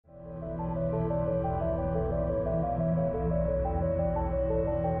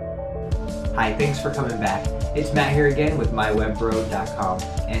Hi, thanks for coming back. It's Matt here again with mywebbro.com,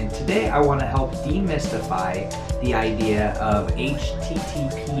 and today I want to help demystify the idea of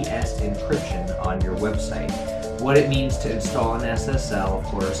HTTPS encryption on your website, what it means to install an SSL, of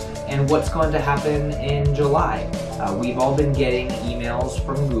course, and what's going to happen in July. We've all been getting emails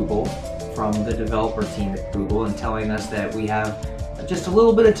from Google, from the developer team at Google, and telling us that we have just a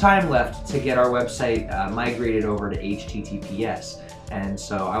little bit of time left to get our website migrated over to HTTPS. And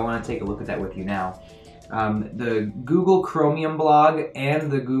so I want to take a look at that with you now. The Google Chromium blog and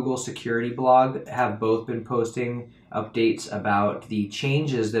the Google Security blog have both been posting updates about the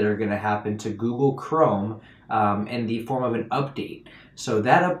changes that are going to happen to Google Chrome in the form of an update. So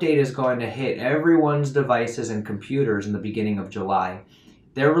that update is going to hit everyone's devices and computers in the beginning of July.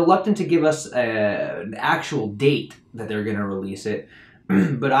 They're reluctant to give us an actual date that they're going to release it,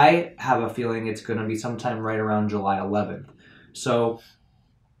 but I have a feeling it's going to be sometime right around July 11th. So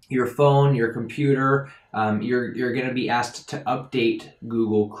your phone, your computer, you're going to be asked to update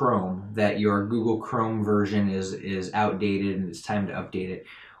Google Chrome, that your Google Chrome version is outdated and it's time to update it.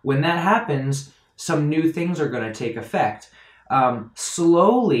 When that happens, some new things are going to take effect.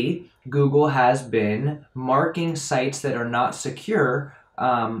 Slowly, Google has been marking sites that are not secure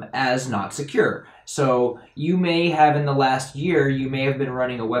as not secure. So you may have, in the last year, you may have been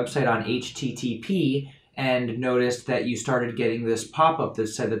running a website on HTTP and noticed that you started getting this pop-up that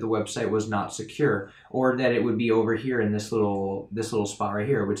said that the website was not secure, or that it would be over here in this little spot right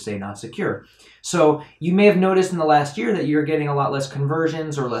here, which say not secure. So you may have noticed in the last year that you're getting a lot less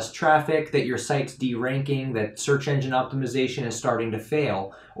conversions or less traffic, that your site's deranking, that search engine optimization is starting to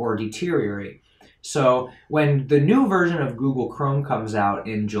fail or deteriorate. So when the new version of Google Chrome comes out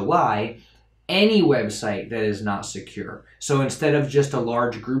in July, any website that is not secure, so instead of just a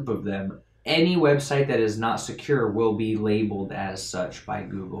large group of them, any website that is not secure will be labeled as such by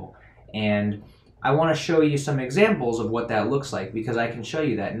Google. And I want to show you some examples of what that looks like, because I can show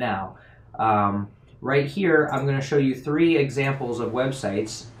you that now. Right here, I'm going to show you 3 examples of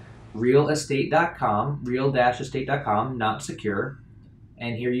websites. Realestate.com, real-estate.com, not secure.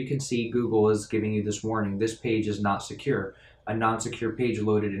 And here you can see Google is giving you this warning. This page is not secure. A non-secure page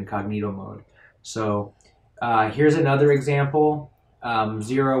loaded incognito mode. So here's another example.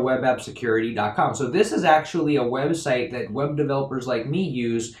 ZeroWebAppSecurity.com. So this is actually a website that web developers like me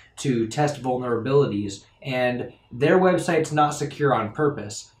use to test vulnerabilities, and their website's not secure on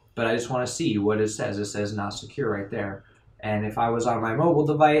purpose, but I just want to see what it says. It says not secure right there. And if I was on my mobile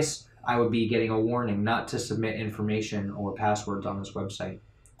device, I would be getting a warning not to submit information or passwords on this website.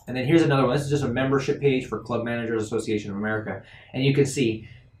 And then here's another one. This is just a membership page for Club Managers Association of America. And you can see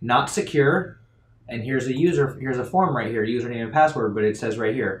not secure. And here's a form right here, username and password, but it says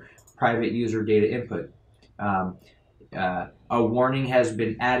right here, private user data input. A warning has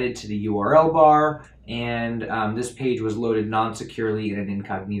been added to the URL bar, and this page was loaded non-securely in an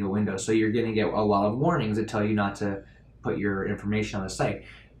incognito window. So you're going to get a lot of warnings that tell you not to put your information on the site.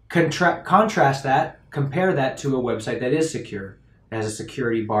 Contrast that, compare that to a website that is secure. It has a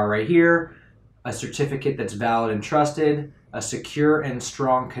security bar right here, a certificate that's valid and trusted, a secure and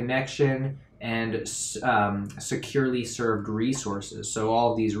strong connection, and securely served resources. So all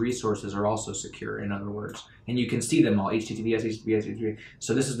of these resources are also secure, in other words. And you can see them all, HTTPS, HTTPS, HTTPS.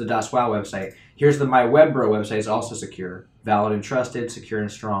 So this is the DasWow website. Here's the MyWebBro website, it's also secure, valid and trusted, secure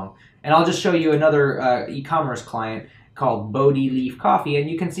and strong. And I'll just show you another e-commerce client called Bodhi Leaf Coffee, and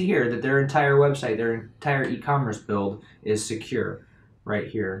you can see here that their entire website, their entire e-commerce build is secure. Right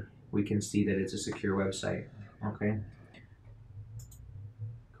here, we can see that it's a secure website. Okay,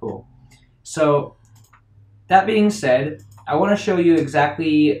 cool. So that being said, I want to show you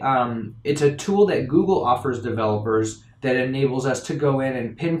exactly, it's a tool that Google offers developers that enables us to go in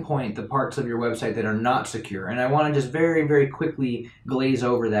and pinpoint the parts of your website that are not secure. And I want to just very, very quickly glaze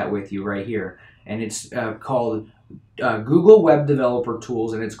over that with you right here. And it's called Google Web Developer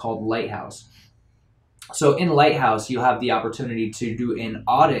Tools, and it's called Lighthouse. So in Lighthouse, you'll have the opportunity to do an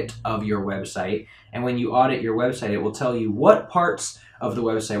audit of your website. And when you audit your website, it will tell you what parts of the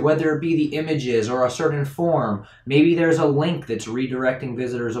website, whether it be the images or a certain form, maybe there's a link that's redirecting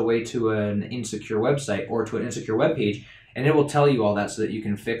visitors away to an insecure website or to an insecure web page, and it will tell you all that so that you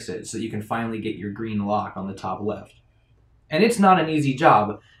can fix it, so that you can finally get your green lock on the top left. And it's not an easy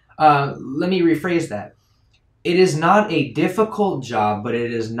job. Let me rephrase that. It is not a difficult job, but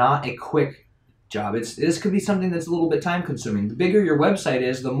it is not a quick job. This could be something that's a little bit time consuming. The bigger your website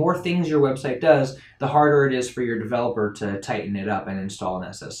is, the more things your website does, the harder it is for your developer to tighten it up and install an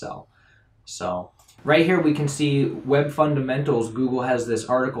SSL. So right here we can see Web Fundamentals. Google has this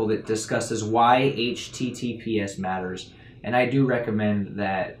article that discusses why HTTPS matters. And I do recommend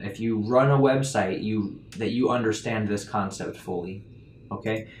that if you run a website, that you understand this concept fully.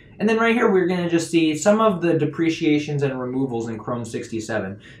 Okay, and then right here we're going to just see some of the depreciations and removals in Chrome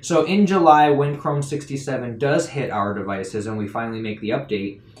 67. So in July, when Chrome 67 does hit our devices and we finally make the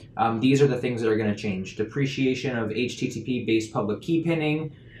update, these are the things that are going to change. Depreciation of HTTP-based public key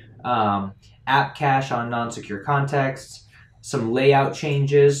pinning, app cache on non-secure contexts, some layout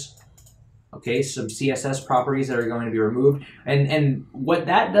changes, okay, some CSS properties that are going to be removed. And what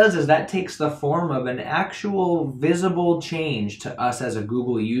that does is that takes the form of an actual visible change to us as a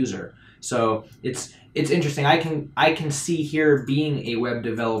Google user. So it's interesting. I can see here, being a web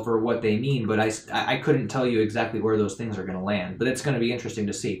developer, what they mean, but I couldn't tell you exactly where those things are going to land. But it's going to be interesting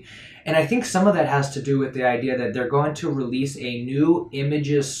to see. And I think some of that has to do with the idea that they're going to release a new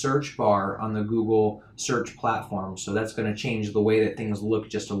images search bar on the Google search platform. So that's going to change the way that things look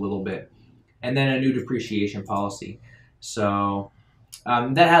just a little bit. And then a new depreciation policy. So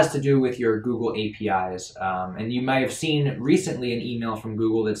that has to do with your Google APIs. And you might have seen recently an email from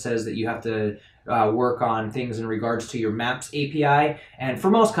Google that says that you have to work on things in regards to your Maps API. And for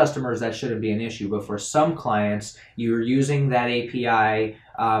most customers, that shouldn't be an issue. But for some clients, you're using that API.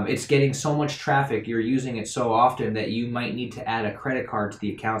 It's getting so much traffic, you're using it so often that you might need to add a credit card to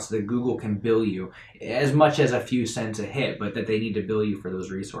the account so that Google can bill you as much as a few cents a hit, but that they need to bill you for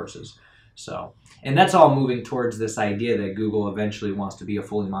those resources. So, and that's all moving towards this idea that Google eventually wants to be a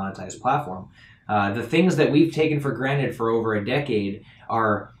fully monetized platform. The things that we've taken for granted for over a decade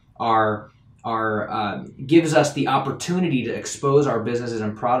gives us the opportunity to expose our businesses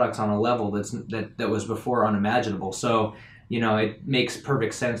and products on a level that was before unimaginable. So, you know, it makes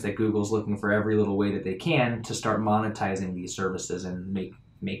perfect sense that Google's looking for every little way that they can to start monetizing these services and make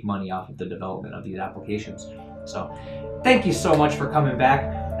money off of the development of these applications. So, thank you so much for coming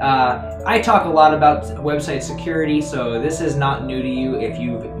back. I talk a lot about website security, so this is not new to you. If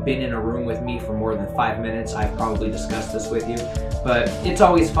you've been in a room with me for more than 5 minutes, I've probably discussed this with you. But it's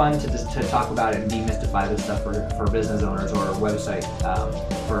always fun to talk about it and demystify this stuff for business owners or website,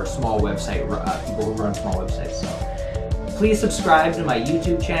 for small website, people who run small websites. So please subscribe to my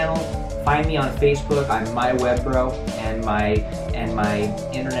YouTube channel. Find me on Facebook. I'm MyWebBro, and my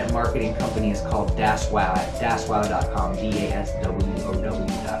internet marketing company is called DasWow at daswow.com,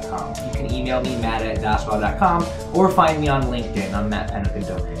 DASWOW.com. You can email me, matt@daswow.com, or find me on LinkedIn. I'm Matt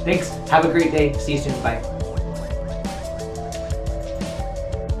Penapinto. Thanks. Have a great day. See you soon. Bye.